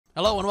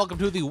Hello and welcome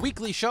to the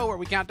weekly show where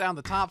we count down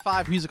the top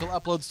 5 musical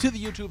uploads to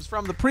the YouTubes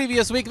from the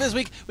previous week. This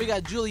week, we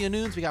got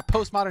Nunes, we got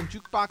Postmodern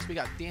Jukebox, we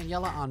got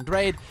Daniela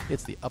Andrade.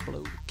 It's the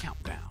upload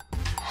countdown.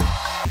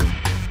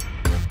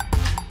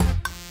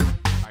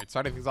 All right,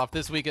 starting things off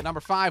this week at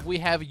number 5, we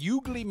have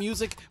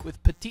Youglymusic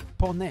with Petit,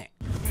 Poney.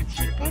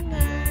 Petit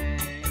Poney,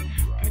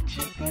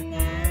 Petit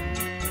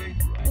Poney,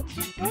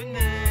 Petit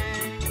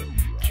Poney,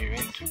 tu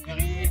es tout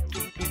gris et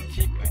tout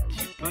petit,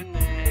 Petit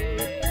Poney,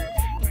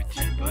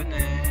 Petit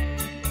Poney.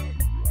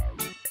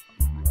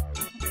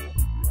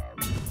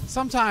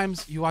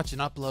 Sometimes you watch an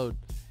upload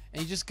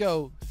and you just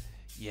go,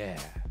 yeah,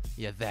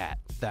 that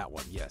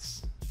one,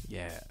 yes,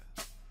 yeah.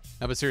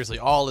 No, but seriously,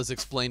 all is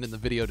explained in the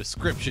video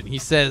description. He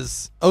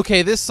says,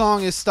 okay, this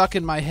song is stuck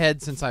in my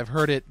head since I've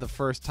heard it the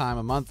first time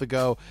a month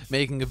ago.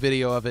 Making a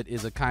video of it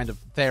is a kind of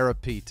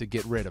therapy to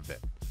get rid of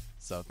it.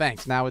 So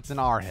thanks, now it's in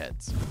our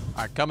heads.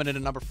 All right, coming in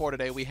at number 4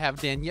 today, we have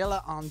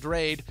Daniela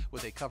Andrade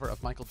with a cover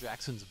of Michael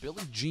Jackson's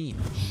Billie Jean.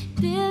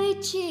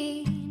 Billie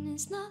Jean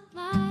is not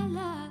my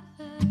lover.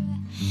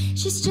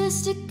 She's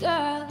just a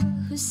girl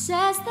who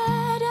says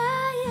that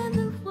I am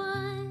the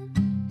one,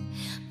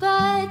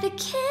 but the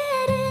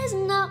kid is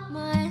not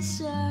my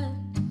son.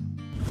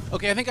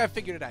 Okay, I think I've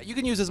figured it out. You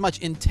can use as much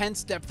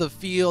intense depth of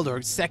field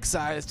or sex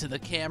eyes to the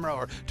camera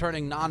or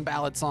turning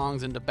non-ballad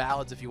songs into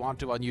ballads if you want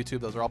to on YouTube.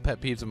 Those are all pet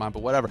peeves of mine,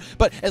 but whatever.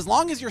 But as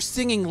long as you're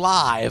singing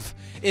live,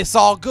 it's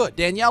all good.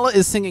 Daniela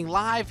is singing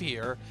live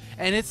here,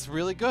 and it's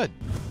really good.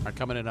 All right,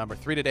 coming in at number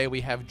 3 today,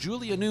 we have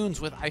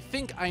Nunes with I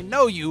Think I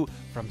Know You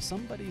from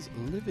Somebody's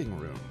Living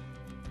Room.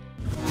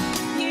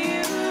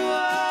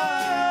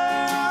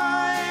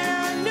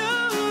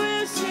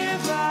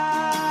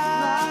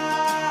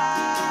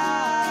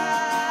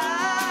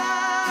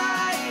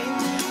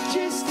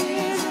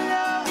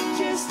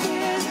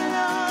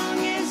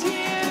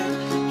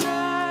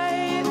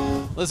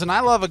 Listen,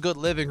 I love a good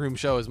living room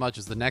show as much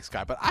as the next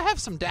guy, but I have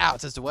some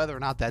doubts as to whether or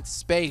not that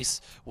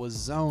space was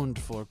zoned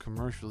for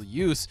commercial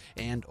use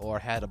and or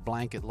had a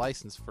blanket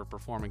license for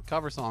performing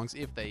cover songs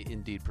if they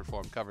indeed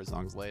perform cover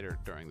songs later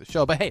during the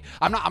show. But hey,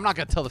 I'm not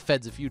going to tell the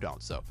feds if you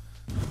don't, so. All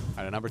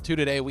right, at number 2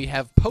 today, we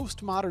have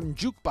Postmodern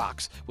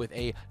Jukebox with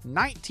a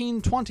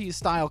 1920s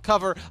style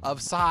cover of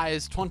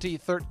PSY's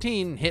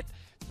 2013 hit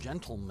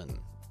Gentleman.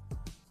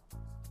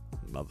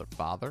 Mother,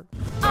 father.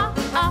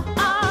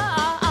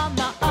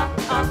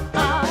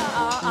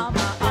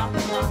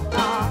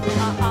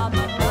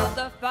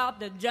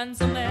 The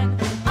gentleman.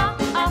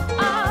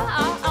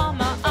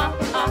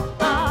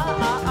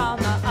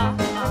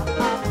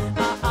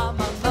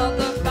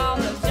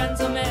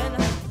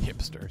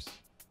 Hipsters.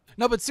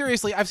 No, but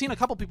seriously, I've seen a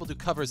couple people do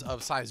covers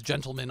of PSY's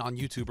Gentleman on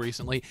YouTube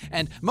recently,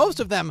 and most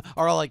of them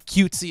are all like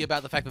cutesy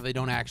about the fact that they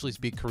don't actually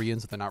speak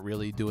Korean, so they're not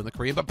really doing the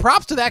Korean. But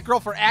props to that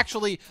girl for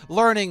actually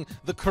learning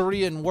the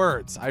Korean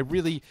words. I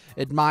really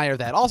admire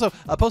that. Also,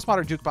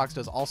 Postmodern Jukebox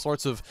does all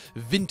sorts of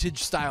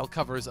vintage-style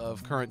covers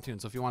of current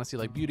tunes. So if you want to see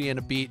like Beauty and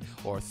a Beat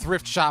or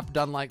Thrift Shop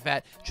done like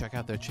that, check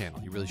out their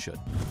channel. You really should.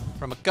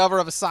 From a cover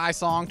of a PSY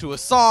song to a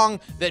song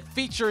that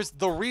features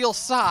the real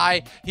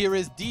PSY, here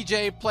is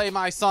DJ Play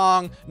My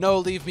Song, No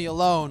Leave Me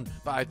Alone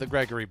by the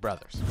Gregory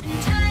Brothers.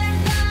 These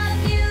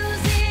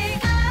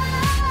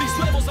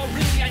levels are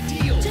really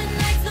ideal.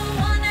 Tonight's the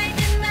one night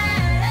that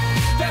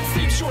matters. That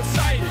seems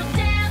short-sighted. We'll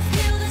dance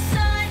till the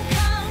sun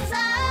comes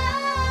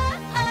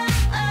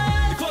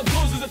up. The club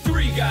closes at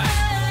 3,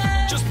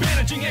 guys. Just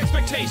managing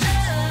expectations.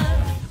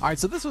 All right,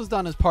 so this was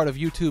done as part of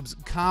YouTube's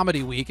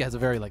Comedy Week. It has a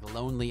very like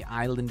lonely,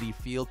 islandy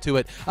feel to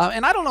it.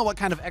 And I don't know what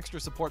kind of extra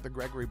support the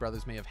Gregory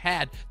Brothers may have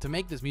had to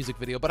make this music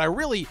video, but I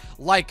really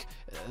like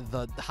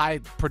the high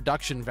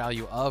production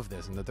value of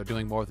this and that they're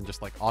doing more than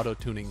just like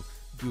auto-tuning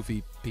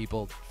goofy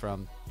people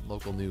from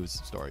local news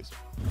stories.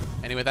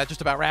 Anyway, that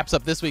just about wraps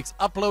up this week's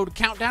upload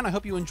countdown. I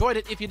hope you enjoyed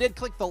it. If you did,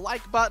 click the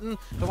like button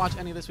to watch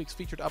any of this week's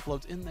featured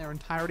uploads in their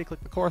entirety.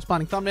 Click the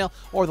corresponding thumbnail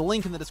or the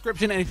link in the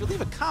description. And if you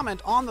leave a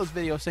comment on those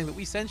videos saying that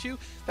we sent you,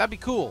 that'd be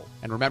cool.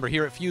 And remember,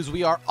 here at Fuse,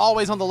 we are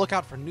always on the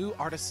lookout for new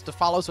artists to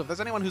follow. So if there's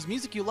anyone whose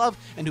music you love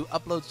and who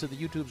uploads to the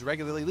YouTubes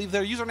regularly, leave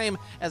their username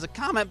as a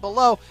comment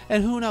below.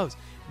 And who knows,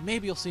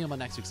 maybe you'll see them on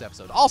next week's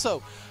episode.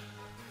 Also,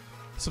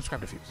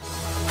 subscribe to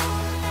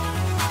Fuse.